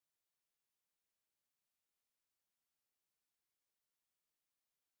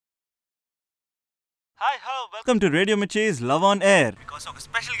Hi, hello, welcome to Radio Mirchi's Love on Air. Because of a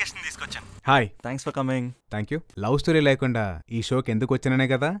special guest in this question. Hi. Thanks for coming. Thank you. Love story లేకుండా ఈ షోకి ఎందుకు వచ్చాననే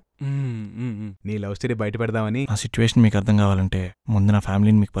కదా నీ love story బయట పెడదామని. ఆ సిచ్యువేషన్ మీకు అర్థం కావాలంటే ముందు నా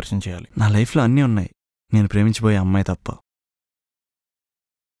ఫ్యామిలీని మీకు పరిచయం చేయాలి. నా లైఫ్లో అన్నీ ఉన్నాయి, నేను ప్రేమించబోయే అమ్మాయి తప్ప.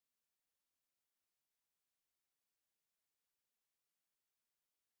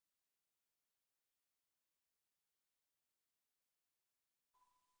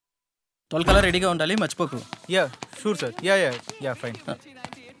 తొలకలా రెడీగా ఉండాలి, మర్చిపోకు. Yeah sure sir. Yeah fine.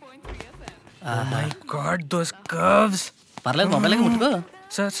 My God those curves. పర్లేదు, మొబైల్కి ముట్టుకో.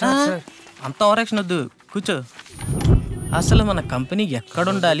 సార్ అంత ఓవరాక్షన్ వద్దు, కూర్చో. అసలు మన కంపెనీ ఎక్కడ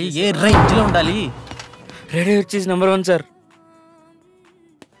ఉండాలి, ఏ రేంజ్లో ఉండాలి? రేడియో మిర్చి నంబర్ 1 సార్.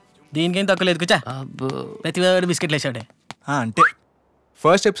 దీనికేం తక్కువ లేదు, కూర్చో. ప్రతివాడు బిస్కెట్లు వేసాడే. అంటే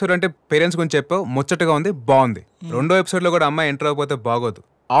ఫస్ట్ ఎపిసోడ్ అంటే పేరెంట్స్ గురించి చెప్పావు, ముచ్చటగా ఉంది, బాగుంది. రెండో ఎపిసోడ్లో కూడా అమ్మాయి ఎంటర్ అవ్వకపోతే బాగోదు.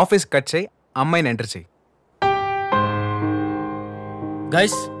 ఆఫీస్ కట్ చేయి, అమ్మాయిని ఎంటర్ చేయి.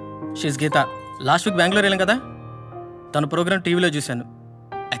 గైస్, షీస్ గీత. లాస్ట్ వీక్ బెంగళూరు వెళ్ళాం కదా, తన ప్రోగ్రామ్ టీవీలో చూశాను.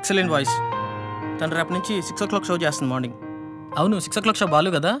 Excellent voice. తను రేపు నుంచి 6 o'clock షో చేస్తుంది మార్నింగ్. అవును, 6 o'clock షో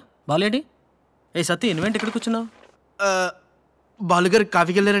బాలు కదా? బాలేడి? ఏ సత్య, నువ్వేంటి ఇక్కడ కూర్చున్నావు? బాలుగారు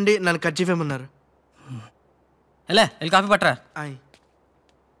కాఫీకి వెళ్ళారండి, నన్ను కట్ చేయమన్నారు. వెళ్ళి కాఫీ పట్టరా.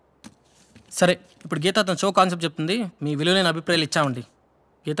 సరే, ఇప్పుడు గీత తన షో కాన్సెప్ట్ చెప్తుంది, మీ విలువైన అభిప్రాయాలు ఇచ్చామండి.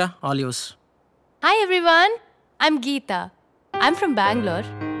 గీత, all use. Hi everyone, I'm Gita. I'm from Bengaluru.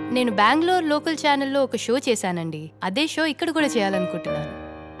 నేను బెంగళూరు లోకల్ ఛానల్లో ఒక షో చేశానండి. అదే షో ఇక్కడ కూడా చేయాలనుకుంటున్నాను.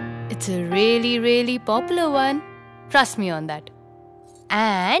 It's a really popular one. Trust me on that.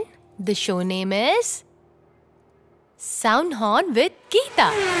 And the show name is sound horn with Gita.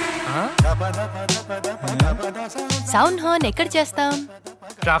 Sound horn ఎక్కడ చేస్తాం?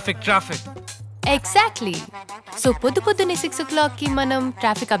 ట్రాఫిక్. ఎగ్జాక్ట్లీ. సో పొద్దున్నే 6 o'clockకి మనం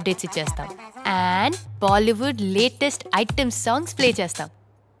ట్రాఫిక్ అప్డేట్స్ ఇచ్చేస్తాం and Bollywood latest item songs play చేస్తాం.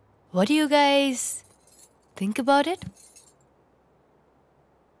 What do you guys think about it?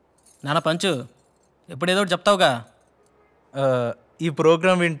 నాన్న పంచు, ఎప్పుడు ఏదో ఒకటి చెప్తావుగా. ఈ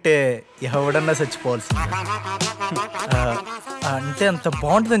ప్రోగ్రామ్ వింటే ఎవడన్నా చచ్చిపోవాల్సింది. అంటే అంత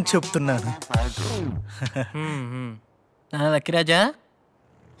బాగుంటుందని చెప్తున్నాను. నాన్న లక్కిరాజా,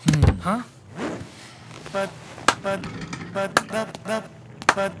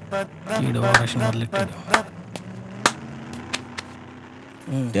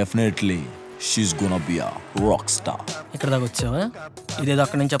 definitely she's gonna B a rock star. ఇక్కడ దాకా వచ్చావా? ఇదేదో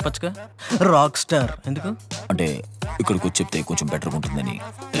అక్కడ నుంచి చెప్పొచ్చుగా, రాక్ స్టార్. ఎందుకు అంటే ఇక్కడికి వచ్చి చెప్తే కొంచెం బెటర్గా ఉంటుందని.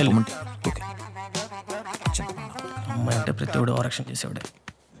 ఓకే, అమ్మాయి అంటే ప్రతి ఒడు ఓవరాక్షన్ చేసేవాడే.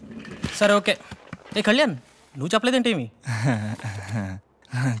 సరే ఓకే. ఏ కళ్యాణ్, నువ్వు చెప్పలేదేంటేమి?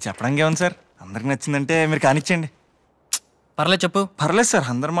 చెప్పడానికి ఏముంది సార్, అందరికి నచ్చిందంటే మీరు కానిచ్చేయండి. పర్లేదు చెప్పు. పర్లేదు సార్,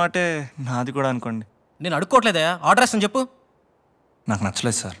 అందరి మాటే నాది కూడా అనుకోండి. నేను అడుక్కోవట్లేదా, ఆర్డర్ వేస్తాను చెప్పు. నాకు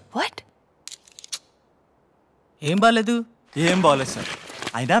నచ్చలేదు సార్. వాట్? ఏం బాగాలేదు? ఏం బాగోలేదు సార్.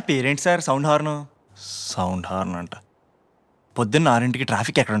 అయినా పేరెంట్స్ సార్, సౌండ్ హార్న్ అంట. పొద్దున్న 6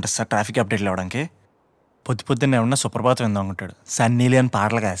 ట్రాఫిక్ ఎక్కడ ఉంటుంది సార్? ట్రాఫిక్ అప్డేట్లు ఇవ్వడానికి పొద్దున్నే ఏమన్నా సుప్రభాతం విందాం అనుకుంటాడు. సన్నీలి అని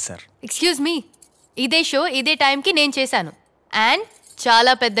పాటలు కాదు సార్. ఎక్స్క్యూజ్ మీ, ఇదే షో ఇదే టైంకి నేను చేశాను అండ్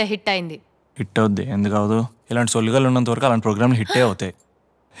చాలా పెద్ద హిట్ అయింది. హిట్ అవుద్ది, ఎందుకు అవదు? ఇలాంటి సొల్లుగాలు ఉన్నంత వరకు అలాంటి ప్రోగ్రాంలు హిట్టే అవుతాయి.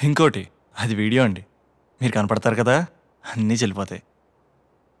 ఇంకోటి, అది వీడియో అండి, మీరు కనపడతారు కదా, అన్నీ చెల్లిపోతాయి.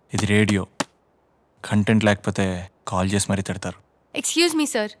 ఇది రేడియో, కంటెంట్ లేకపోతే కాల్ చేసి మరీ తిడతారు. ఎక్స్క్యూజ్ మీ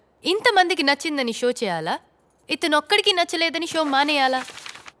సార్, ఇంతమందికి నచ్చిందని షో చేయాలా? ఇతను ఒక్కడికి నచ్చలేదని show మానేయాలా?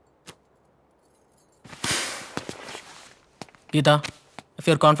 Gita, if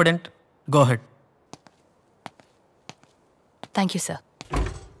you're confident, go head. Thank you sir.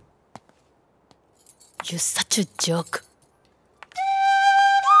 You're such a jerk.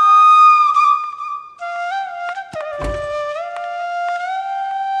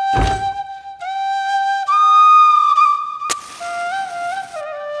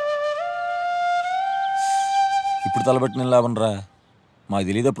 ఇప్పుడు తలబెట్టిన లాభం రా, మాకు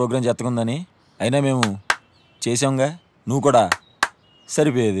తెలీదా ప్రోగ్రామ్ చెత్తకుందని. అయినా మేము చేసాంగా, నువ్వు కూడా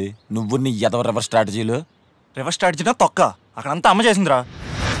సరిపోయేది. నువ్వు నీ రివర్స్ స్ట్రాటజీలు. రివర్స్ స్ట్రాటజీనా తొక్క, అక్కడంతా అమ్మ చేసిందిరా.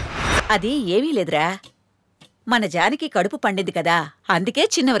 అది ఏమీ లేదురా, మన జానకి కడుపు పండింది కదా, అందుకే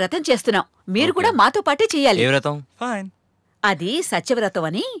చిన్న వ్రతం చేస్తున్నాం. మీరు కూడా మాతో పాటే చెయ్యాలి. ఫైన్. అది సత్యవ్రతం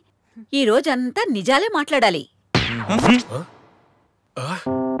అని. ఈ రోజంతా నిజాలే మాట్లాడాలి.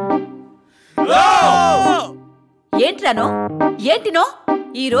 ఏంటినో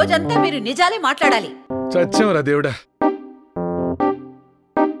ఈ రోజంతా మీరు నిజాలే మాట్లాడాలి. సత్యంరా దేవుడా.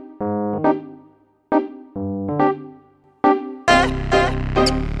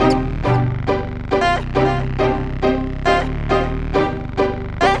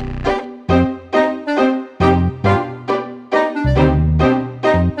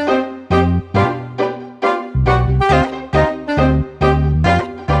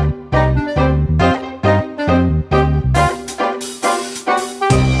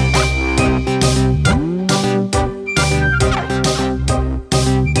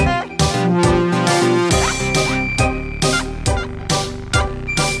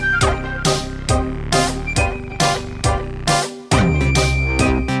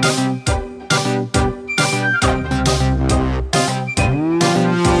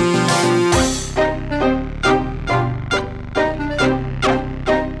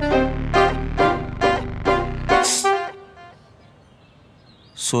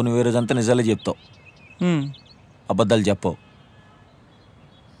 సో నువ్వు ఈ రోజంతా నిజాలే చెప్తావు, అబద్ధాలు చెప్పవు.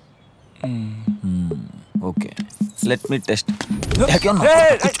 Okay, let me test.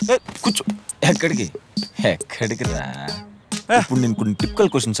 కూర్చో. ఎక్కడికి ఎక్కడికి రా. ఇప్పుడు నేను కొన్ని టిపికల్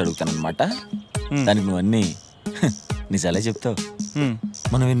క్వశ్చన్స్ అడుగుతాను అనమాట. దానికి నువ్వు అన్నీ నిజాలే చెప్తావు.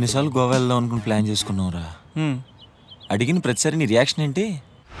 మనం ఎన్నిసార్లు గోవా వెళ్దాం అనుకుని ప్లాన్ చేసుకున్నావురా? అడిగిన ప్రతిసారి నీ రియాక్షన్ ఏంటి?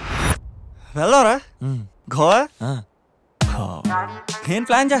 వెళ్దాంరా గోవా. నేను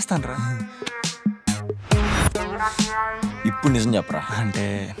ప్లాన్ చేస్తాను రా. ఇప్పుడు నిజం చెప్పరా. అంటే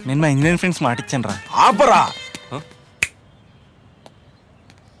నేను మా ఇండియన్ ఫ్రెండ్స్ మాట ఇచ్చాను రా. ఆపరా,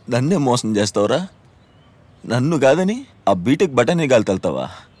 నన్నే మోసం చేస్తావురా. నన్ను కాదని ఆ బీటెక్ బటన్ గాలి తల్తావా?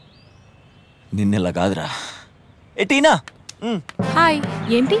 నిన్నెలా కాదురా. ఎటీనా హాయ్.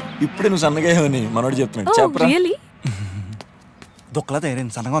 ఏంటి ఇప్పుడే నువ్వు సన్నగా అని మనోడు చెప్తున్నాడు. చెప్పరా. దుక్కలా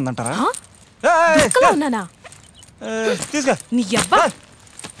తయారైంది, సన్నగా ఉందంటారా? ఉన్నానా తీసుకో. నీ అబ్బా,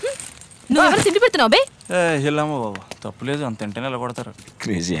 నువ్వు ఎవరు తిండి పెడుతున్నావు బే? వెళ్ళామో బాబు, తప్పులేదు, అంత తింటేనే ఇలా కొడతారు.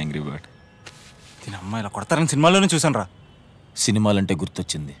 Crazy angry bird. దీని అమ్మ ఇలా కొడతారని సినిమాలోనే చూసాను రా. సినిమాలంటే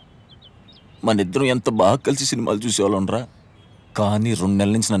గుర్తొచ్చింది, మన ఇద్దరం ఎంత బాగా కలిసి సినిమాలు చూసేవాళ్ళం రా. కానీ 2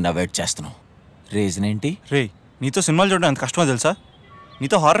 నెలల నుంచి నన్ను అవాయిడ్ చేస్తున్నావు. రీజన్ ఏంటి? రే, నీతో సినిమాలు చూడడం ఎంత కష్టమో తెలుసా?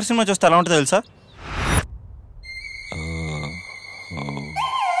 నీతో హారర్ సినిమా చూస్తే ఎలా ఉంటుందో తెలుసా?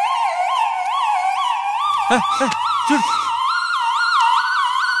 చూడు.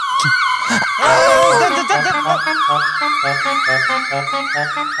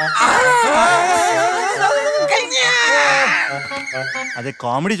 అదే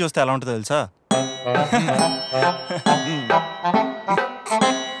కామెడీ చూస్తే ఎలా ఉంటుందో తెలుసా?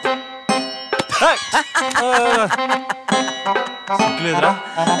 లేదురా,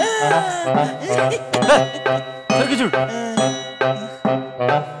 చూడు.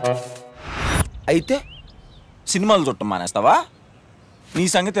 అయితే సినిమాలు చూడటం మానేస్తావా? నీ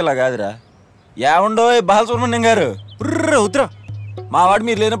సంగతి ఇలా కాదురా. ఏమండో బాలసుబ్రహ్మణ్యం గారు, ఉత్తరా మా వాడు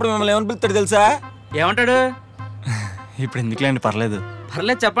మీరు లేనప్పుడు మిమ్మల్ని ఏమని పిలుస్తాడు తెలుసా? ఏమంటాడు? ఇప్పుడు ఎందుకులేండి, పర్లేదు.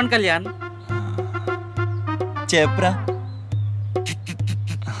 పర్లేదు, చెప్పండి కళ్యాణ్. చెప్పరా.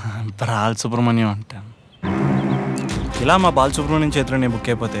 బాలసుబ్రహ్మణ్యం అంటాను. ఇలా మా బాలసుబ్రహ్మణ్యం చేతిలో నేను బుక్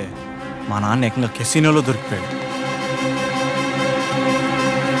అయిపోతే మా నాన్న ఏకంగా కెసినోలో దొరికిపోయాడు.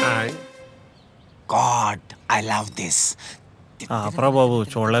 God, I love this. ఆపరా బాబు,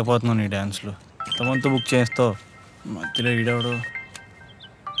 చూడలేకపోతున్నాను నీ డ్యాన్స్లు. ఎంతమంది బుక్ చేస్తావు, మధ్యలో ఈడవడు.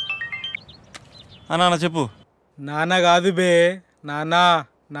 నాన్న చెప్పు. నాన్న కాదు బే, నానా,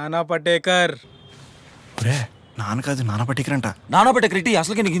 నానా పటేకర్. రే, నాన్న కాదు, నాన్న పటేకర్ అంట. నానా పటేకర్ రెడ్డి,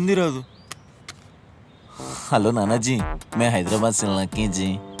 అసలుకి నీకు హిందీ రాదు. हेलो नाना जी, मैं हैदराबाद से लकी जी.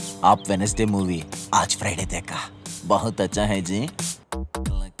 आप वेडनेसडे मूवी आज फ्राइडे देखा, बहुत अच्छा है जी.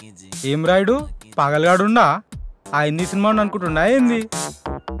 लकी जी. ఏం రాయుడు, పగలగాడుండా? ఆ హిందీ సినిమా అనుకుంటున్నా ఏంది?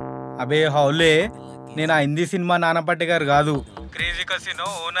 అబే హౌలే, నేను ఆ హిందీ సినిమా నాన్న పట్టేగారు కాదు, క్రేజీ కసినో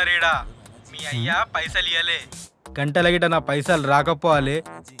ఓనరీడా. మీ అయ్యా పైసలు ఇయ్యలే, గంటల గిట నా పైసలు రాకపోవాలి.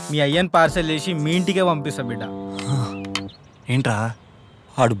 మీ అయ్యని పార్సల్ చేసి మీ ఇంటికే పంపిస్తా బిడ్డ. ఏంట్రా?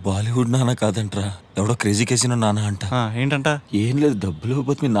 ఆడు బాలీవుడ్ నాన్న కాదంట్రా, ఎవడో క్రేజీ కేసిన నాన్న అంట. ఏంటంట? ఏం లేదు, డబ్బులు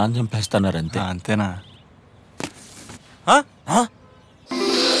ఇవ్వకపోతే మీ నాన్న చంపేస్తున్నారు అంతే. అంతేనా?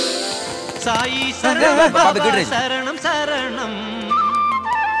 సాయి శరణం శరణం,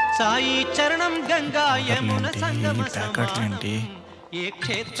 సాయి చరణం గంగా యమున సంగమ సమానం, ఏ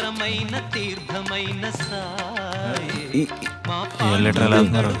క్షేత్రమైన తీర్థమైన సాయి, మా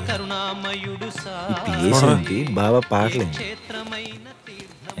పాండురంగుడు కరుణామయుడు సాయి, బాబా పాటలే.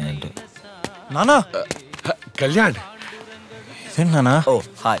 నానా కళ్యాణ్. నానా, ఓ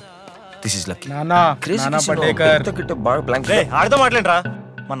హాయ్, దిస్ ఇస్ లక్కీ. నానా, నానా పటేకర్. ఆడితో మాట్లాడరా.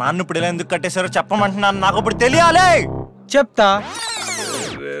 మా నాన్న ఇప్పుడు ఇలా ఎందుకు కట్టేశారో చెప్పమంటున్నాను, నాకు ఇప్పుడు తెలియాలి. చెప్తా.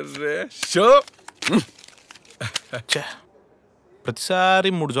 ప్రతిసారి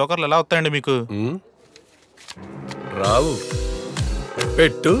 3 జోకర్లు ఎలా వస్తాయండి మీకు? రావు.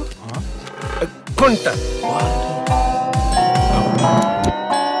 పెట్టు కొంట.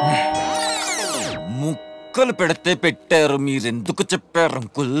 ముక్కలు పెడితే పెట్టారు, మీరెందుకు చెప్పారు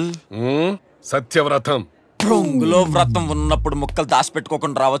అంకుల్? సత్యవ్రతం. రంగులో వ్రతం ఉన్నప్పుడు ముక్కలు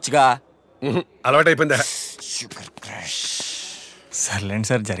దాచిపెట్టుకోకుండా రావచ్చుగా. అలవాటైపోయిందా? సర్లేండి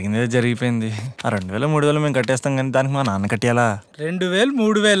సార్, జరిగిందే జరిగిపోయింది. ఆ 2000 3000 మేము కట్టేస్తాం, కానీ దానికి మా నాన్న కట్టేయాలా? 2000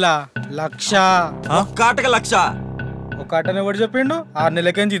 3000 లక్ష. కాటక లక్ష. ఒక ఆటని ఎవడు చెప్పిండు? 6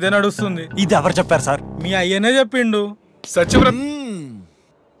 నెలలకేంచి ఇదే నడుస్తుంది. ఇది ఎవరు చెప్పారు సార్? మీ అయ్యనే చెప్పిండు. సత్యవ్రతం.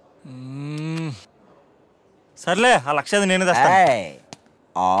 సర్లే, ఆ లక్ష నేనే తెస్తాను.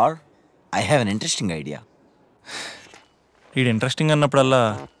 Are I have an interesting idea. ఇది ఇంట్రెస్టింగ్ అన్నప్పుడల్లా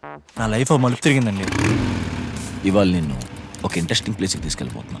నా లైఫ్ మలుపు తిరిగిందండి. ఇవాళ నిన్ను ఒక ఇంట్రెస్టింగ్ ప్లేస్కి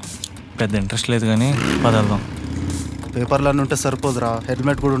తీసుకెళ్ళిపోతున్నా. పెద్ద ఇంట్రెస్ట్ లేదు కానీ పదల్దాం. పేపర్లన్నీ ఉంటే సరిపోదురా,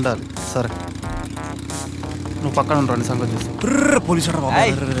 హెల్మెట్ కూడా ఉండాలి. సరే నువ్వు పక్కన ఉండండి, సంగతి చూస్తా. పోలీసు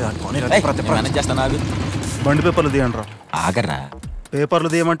చేస్తాను. బండి పేపర్లు తీయండి రా. ఆగరా, పేపర్లు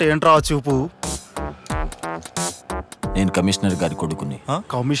తీయమంటే ఏంట్రా చూపు? నేను కమిషనర్ గారి కొడుకుని.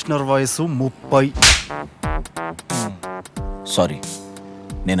 కమిషనర్ వయసు 30. సారీ,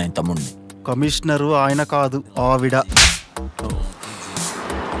 నేను ఆయన తమ్ముడిని. కమిషనరు ఆయన కాదు, ఆవిడ.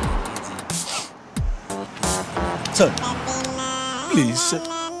 సార్ ప్లీజ్ సార్,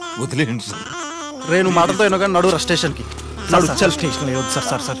 వదిలేయండి సార్. రేను మాటలతో అయినా కానీ నడు స్టేషన్కి.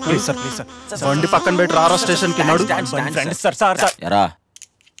 బండి పక్కన పెట్టి రారా స్టేషన్కి. నడు. ఎరా,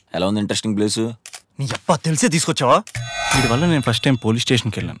 ఎలా ఉంది ఇంట్రెస్టింగ్ ప్లేస్? నీ అప్ప తెలిసే తీసుకొచ్చావా? వీడి వల్ల నేను ఫస్ట్ టైం పోలీస్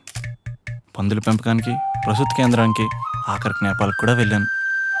స్టేషన్కి వెళ్ళాను, పందుల పెంపకానికి, ప్రసూతి కేంద్రానికి, ఆఖరికి నేపాల్కి కూడా వెళ్ళాను.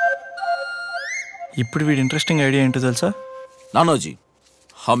 ఇప్పుడు వీడి ఇంట్రెస్టింగ్ ఐడియా ఏంటో తెలుసా? నానోజీ,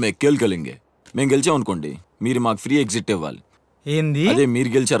 హమ్ ఎక్కేలు గెలింగే. మేము గెలిచామనుకోండి, మీరు మాకు ఫ్రీ ఎగ్జిట్ ఇవ్వాలి. ఏంది? అదే మీరు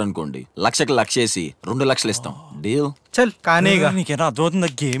గెలిచారనుకోండి, 1,00,000 లక్షేసి 2 లక్షలు ఇస్తాం. డీల్? చల్ కానీ నీకేనా అర్థమవుతుందా?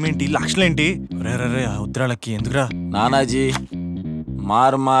 గేమ్ ఏంటి, లక్షలేంటి? రే ఉద్రాలకి ఎందుకురా? నానాజీ,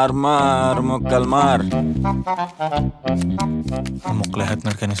 మార్ మార్ మార్ మొక్కల్ మార్. మొక్కలు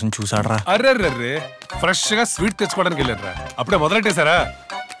వేస్తున్నాడు, కనీసం చూసాడరా? అర్రే, ఫ్రెష్ గా స్వీట్ తెచ్చుకోవడానికి వెళ్ళారా? అప్పుడే మొదలెట్టేశారా?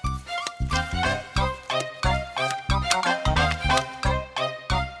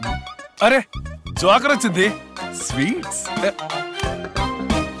 అరే జోకర్ వచ్చింది. స్వీట్స్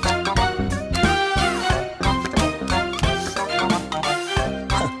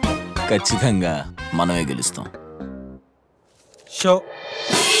ఖచ్చితంగా మనమే గెలుస్తాం. షో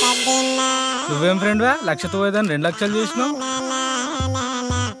నువ్వేం ఫ్రెండ్ వా? 1,00,000తో పోయేదాన్ని 2 లక్షలు చేసినావు.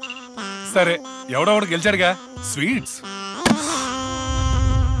 సరే, ఎవడెవడు గెలిచాడుగా. స్వీట్స్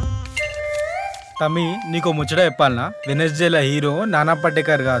తమ్మి, నీకో ముచ్చట చెప్పాలనా? వెనస్డేల హీరో నానా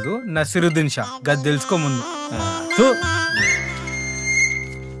పటేకర్ కాదు, నసిరుద్దీన్ షా. గది తెలుసుకో ముందు.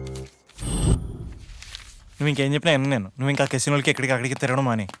 నువ్వు ఇంకేం చెప్పినా నేను నువ్వు ఇంకా కెసినోళ్ళకి ఎక్కడికి అక్కడికి తిరగడం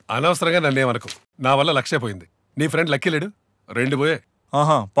అని. అనవసరంగా నన్నేమనుకో. నా వల్ల 1,00,000 పోయింది. నీ ఫ్రెండ్ లక్కీ లేడు, 2 పోయే.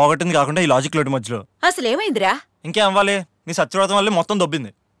 ఆహా, పోగొట్టింది కాకుండా ఈ లాజిక్ లోటు మధ్యలో అసలు ఏమైందిరా? ఇంకేం అవ్వాలి? నీ సత్యవ్రతం వల్లే మొత్తం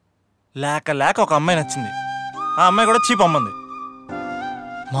దొబ్బింది. లేక ఒక అమ్మాయి నచ్చింది, ఆ అమ్మాయి కూడా చీప్ అమ్మంది.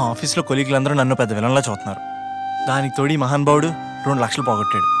 మా ఆఫీస్లో కొలీగులందరూ నన్ను పెద్ద విలన్లా చూస్తున్నారు. దానికి తోడి మహానుభావుడు 2 లక్షలు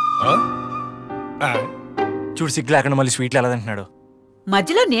పోగొట్టాడు. చూడు, సిగ్గు లేకుండా మళ్ళీ స్వీట్లు ఎలా తింటున్నాడు.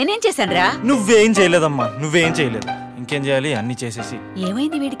 మధ్యలో నేనేం చేశానురా? నువ్వేం చేయలేదమ్మా, నువ్వేం చేయలేదు. ఇంకేం చేయాలి, అన్ని చేసేసి.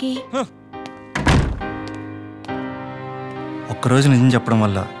 ఏమైంది వీడికి? ఒక్కరోజు నిజం చెప్పడం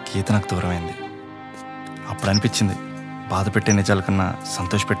వల్ల గీత నాకు దూరమైంది. అప్పుడు అనిపించింది, బాధ పెట్టే నిజాల కన్నా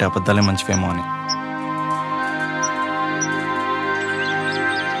సంతోష పెట్టే అబద్ధాలే మంచివేమో అని.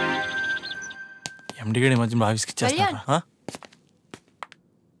 ఎండిగడి మధ్య భావిస్కి చేస్తా.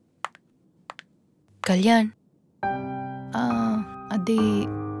 కళ్యాణ్, అది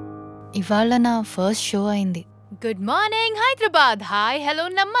ఇవాళ నా ఫస్ట్ షో అయింది. Good morning Hyderabad. Hi, hello,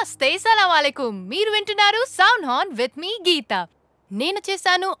 నమస్తే, సలాం అలైకుం. మీరు వింటున్నారు సౌండ్ హార్న్ విత్ మీ గీత. నేను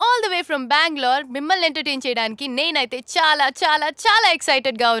చేశాను all the way from Bengaluru. మిమ్మల్ని ఎంటర్టైన్ చేయడానికి నేనైతే చాలా చాలా చాలా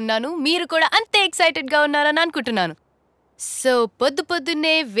ఎక్సైటెడ్గా ఉన్నాను. మీరు కూడా అంతే ఎక్సైటెడ్గా ఉన్నారని అనుకుంటున్నాను. సో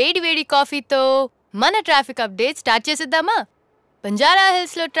పొద్దున్నే వేడి కాఫీతో మన ట్రాఫిక్ అప్డేట్ స్టార్ట్ చేసేద్దామా? బంజారా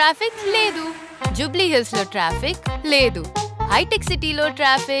హిల్స్లో ట్రాఫిక్ లేదు, జూబ్లీ హిల్స్లో ట్రాఫిక్ లేదు, హైటెక్ సిటీలో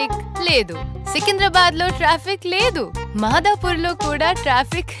ట్రాఫిక్ లేదు, సికింద్రాబాద్లో ట్రాఫిక్ లేదు, మాదాపూర్లో కూడా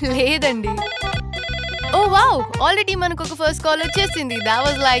ట్రాఫిక్ లేదండి. ఓ వావ్, ఆల్రెడీ మనకు ఒక ఫస్ట్ కాల్ వచ్చేసింది. That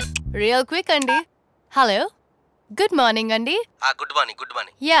was like real quick అండి. హలో, గుడ్ మార్నింగ్ అండి. Good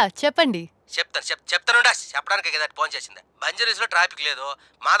morning. యా, చెప్పండి. చెప్తాను చెప్పడానికి కదా ఫోన్ చేసింది. బంజారీస్ లో ట్రాఫిక్ లేదు,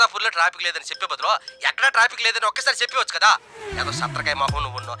 మాదాపూర్ లో ట్రాఫిక్ లేదని చెప్పే బదులు ఎక్కడ ట్రాఫిక్ లేదని ఒక్కసారి చెప్పవచ్చు కదా. ఏదో సత్రకాయ మొహం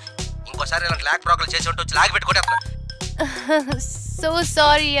నువ్వు ఇంకోసారి ఇలాంటి లాక్ ప్రోగ్రామ్ చేసి ఉంటే వచ్చి లాగి పెట్టుకుంటే. సో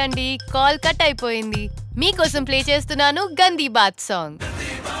సారీ అండి, కాల్ కట్ అయిపోయింది. మీకోసం ప్లే చేస్తున్నాను గందీ bath song.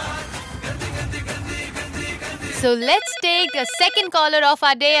 So let's take a second caller of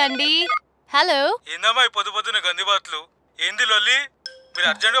our day అండి. హలో, ఏందమ్మా పొద్దున గందీ బాత్లు? ఏంది లొల్లి? మీరు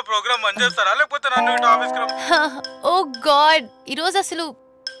అర్జెంట్ గా ప్రోగ్రామ్ బంద్ చేస్తారా, లేకపోతే నన్ను ఇటు ఆఫీస్కి రా? ఓ గాడ్, ఈరోజు అసలు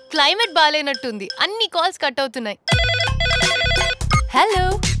క్లైమేట్ బాగాలేనట్టుంది, అన్ని కాల్స్ కట్ అవుతున్నాయి. Hello,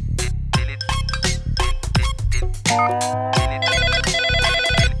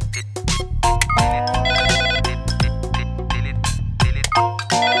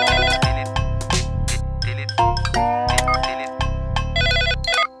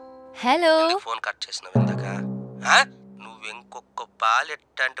 hello. ఫోన్ కట్ చేసినావు ఇందాక. నువ్వు ఇంకొక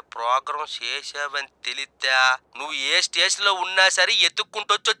పాలెట్టంటే ప్రోగ్రామ్ చేసావని తెలితే నువ్వు ఏ స్టేజ్ లో ఉన్నా సరే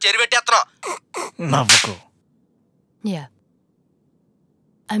ఎత్తుక్కుంటూ వచ్చి చెరిపెట్టేస్తున్నావు. నవ్వుకో. Yeah,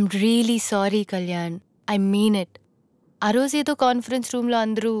 I'm really sorry Kalyan, I mean it. ఆ రోజు ఏదో కాన్ఫరెన్స్ రూమ్లో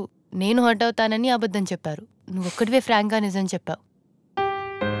అందరూ నేను హర్ట్ అవుతానని అబద్ధం చెప్పారు. నువ్వు ఒక్కడివే ఫ్రాంక్గా నిజం చెప్పావు.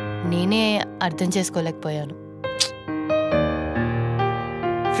 నేనే అర్థం చేసుకోలేకపోయాను.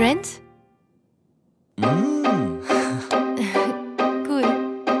 Friends, cool.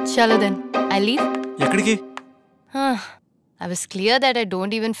 చలో దెన్, ఐ లీవ్. ఎక్కడికి? I was clear that I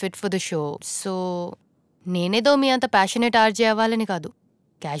don't even fit for the show. So, నేనేదో మీ అంత ప్యాషనేట్ ఆర్జే అవ్వాలని కాదు,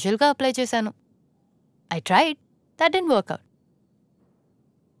 క్యాజువల్గా అప్లై చేశాను. I tried. That didn't work out.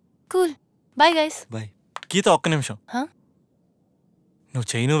 Cool. Bye guys. Bye. గీత, ఒక్క నిమిషం.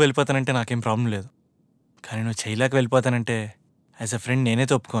 నువ్వు వెళ్ళిపోతానంటే నాకేం ప్రాబ్లం లేదు. కానీ నువ్వు చేయలేక వెళ్ళిపోతానంటే యాజ్ అ ఫ్రెండ్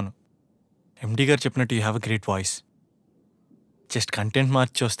నేనైతే ఒప్పుకోను. ఎండి గారు చెప్పినట్టు you have a great voice. Just content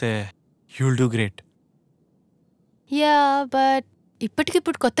మార్చి వస్తే you will do great. Yeah, but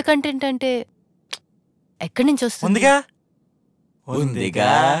ఇప్పటికిప్పుడు కొత్త కంటెంట్ అంటే ఎక్కడి నుంచి వస్తుంది? ఉందిగా.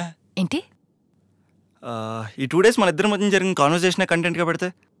 ఏంటి? ఈ 2 days మన ఇద్దరి మధ్య జరిగిన కాన్వర్సేషన్ కంటెంట్గా పెడితే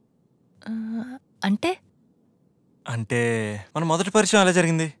అంటే అంటే మన మొదటి పరిచయం ఎలా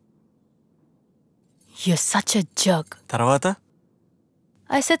జరిగింది? You're such a jerk. తర్వాత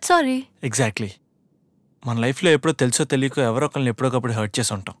I said sorry. ఎగ్జాక్ట్లీ. మన లైఫ్లో ఎప్పుడో తెలుసో తెలియకో ఎవరో ఒకరిని ఎప్పుడోకప్పుడు హర్ట్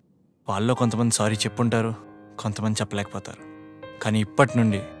చేసి ఉంటాం. వాళ్ళలో కొంతమంది సారీ చెప్పుంటారు, కొంతమంది చెప్పలేకపోతారు. కానీ ఇప్పటి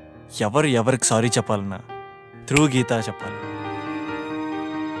నుండి ఎవరికి సారీ చెప్పాలన్నా త్రూ గీత చెప్పాలి.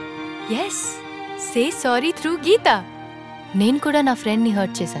 Yes, say sorry through Geeta. నేను కూడా నా ఫ్రెండ్ని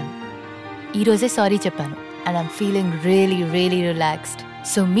హర్ట్ చేశాను. ఈరోజే సారీ చెప్పాను and I'm feeling really relaxed.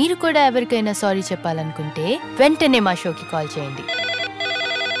 So మీరు కూడా ఎవరికైనా సారీ చెప్పాలనుకుంటే వెంటనే మా షోకి కాల్ చేయండి.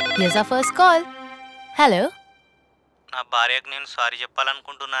 Here's our first call. Hello. నా భార్యకు నేను sorry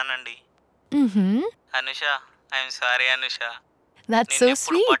చెప్పాలనుకుంటున్నానండి. Anusha, I'm sorry Anusha. That's so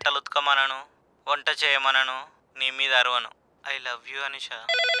sweet. బట్టలు ఉతకమనను, వంట చేయమనను, నీ మీద అరవను. I love you Anusha.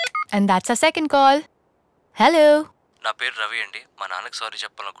 And that's our second call. Hello. నా పేరు రవి అండి. మా నాన్నకి సారీ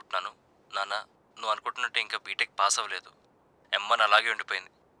చెప్పాలనుకుంటున్నాను. నాన్న, నువ్వు అనుకుంటున్నట్టు ఇంకా బీటెక్ పాస్ అవ్వలేదు. ఎమ్మని అలాగే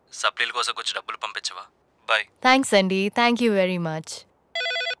ఉండిపోయింది. సప్లీల కోసం కొంచెం డబ్బులు పంపించవా? బాయ్. థ్యాంక్స్ అండి, thank you very much.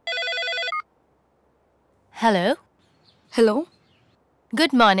 Hello. Hello,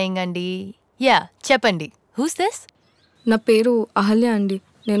 good morning అండి. యా, చెప్పండి. Who's this? నా పేరు అహల్య అండి.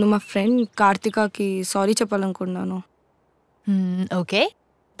 నేను మా ఫ్రెండ్ కార్తికాకి సారీ చెప్పాలనుకున్నాను. Okay,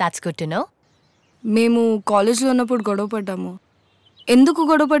 that's good to know. మేము కాలేజ్లో ఉన్నప్పుడు గొడవ పడ్డాము. ఎందుకు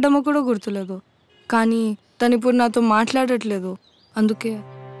గొడవ పడ్డామో కూడా గుర్తులేదు. కానీ తను ఇప్పుడు నాతో మాట్లాడట్లేదు. అందుకే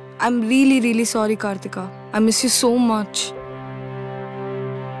I'm really sorry Karthika. I miss you so much.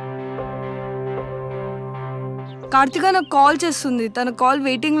 Karthika నాకు కాల్ చేస్తుంది. తన కాల్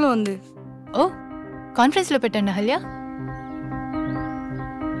వెయిటింగ్లో ఉంది. ఓ, కాన్ఫరెన్స్లో పెట్టండి అహల్య.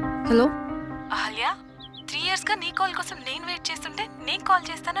 హలో అహల్య, 3 yearsగా నీ కాల్ కోసం నేను వెయిట్ చేస్తుంటే నేను కాల్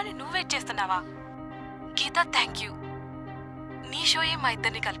చేస్తానని నువ్వు వెయిట్ చేస్తున్నావా? గీత, థ్యాంక్ యూ. నీ షోయే మా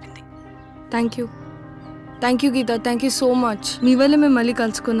ఇద్దరిని కలిపింది. Thank you Gita. Thank you so much. మీ వల్ల మేము మళ్ళీ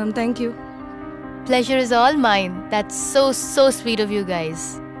కలుసుకున్నాం. Thank you. Pleasure is all mine. That's so sweet of you guys.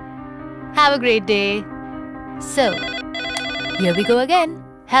 Have a great day. So, here we go again.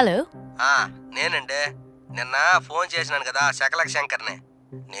 Hello. నేనండి. నిన్న phone చేసినాను కదా శంకర్ని.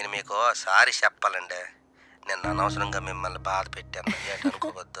 నేను మీకు సారీ చెప్పాలండి. నిన్న అనవసరంగా మిమ్మల్ని బాధ పెట్టాను.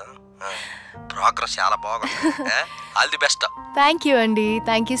 అనుకోవద్దు. ప్రోగ్రామ్ చాలా బాగుంది. All the best. Thank you, Andy.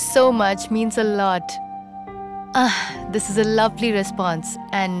 Thank you so much. Means a lot. This is a lovely response.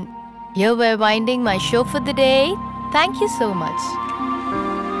 And here we're winding my show for the day. Thank you so much.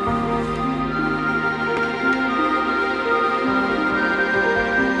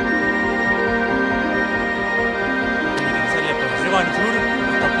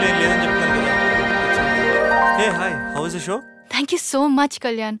 How was the show? Thank you so much,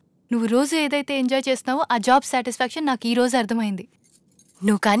 Kalyan. నువ్వు రోజు ఏదైతే enjoy చేస్తున్నావో ఆ job satisfaction నాకు ఈ రోజు అర్థమైంది.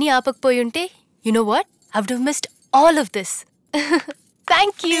 నువ్వు కానీ ఆపకపోయి ఉంటే you know what, I would have missed all of this.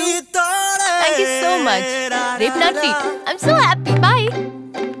 Thank you so much. రేపు నా treat. I'm so happy. Bye.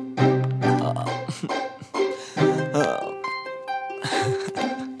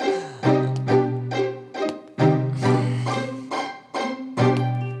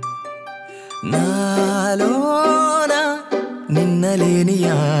 నాలోన నిన్నలేని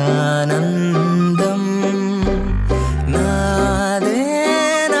ఆనందం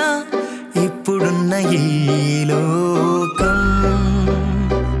నాదేనా ఇప్పుడున్న ఈ లోకం.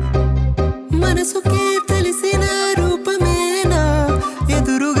 మనసుకే తెలిసిన రూపమేనా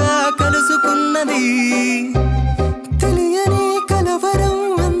ఎదురుగా కలుసుకున్నది. తెలియని కలవరం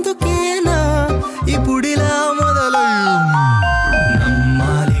అందుకేనా ఇప్పుడిలా మొదలు.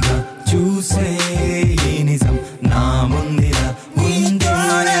 నమ్మాలిగా చూసే నిజం నా ముందిరా ఉంది.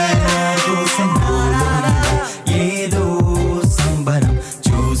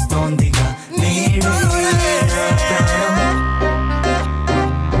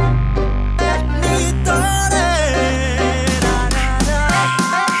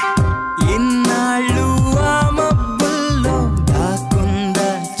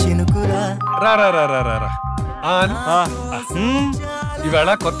 ఇవాళ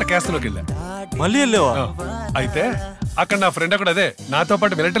కొత్త క్యాస్ట్లోకి వెళ్ళా. మళ్ళీ వెళ్ళావా? అయితే అక్కడ నా ఫ్రెండ్ కూడా అదే నాతో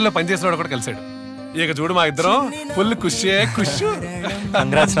పాటు మిలిటరీలో పనిచేసిన కూడా కలిసాడు. ఇక చూడు మా ఇద్దరం ఫుల్ ఖుషే ఖుషు.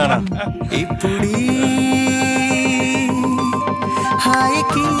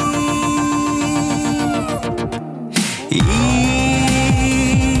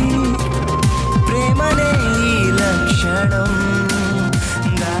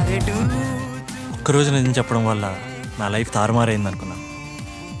 ఒక్కరోజు నిజం చెప్పడం వల్ల నా లైఫ్ తారుమారైంది అనుకున్నాను.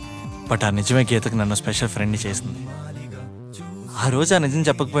 బట్ ఆ నిజమే గీతకు నన్ను స్పెషల్ ఫ్రెండ్ని చేసింది. ఆ రోజు ఆ నిజం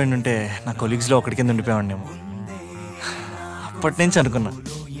చెప్పకపోయి ఉంటే నా కొలీగ్స్లో ఒకటి కింద ఉండిపోయాడేమో. అప్పటి నుంచి అనుకున్నా,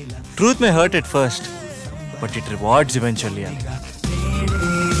 truth May hurt at first but it rewards eventually.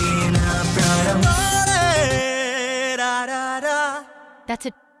 That's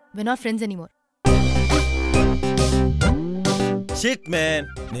it. We're not friends anymore. Shit man,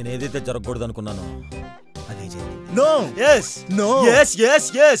 నేను ఏదైతే జరగకూడదు అనుకున్నానో అదే జరిగింది. No. Yes. No.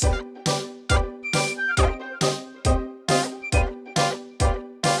 Yes.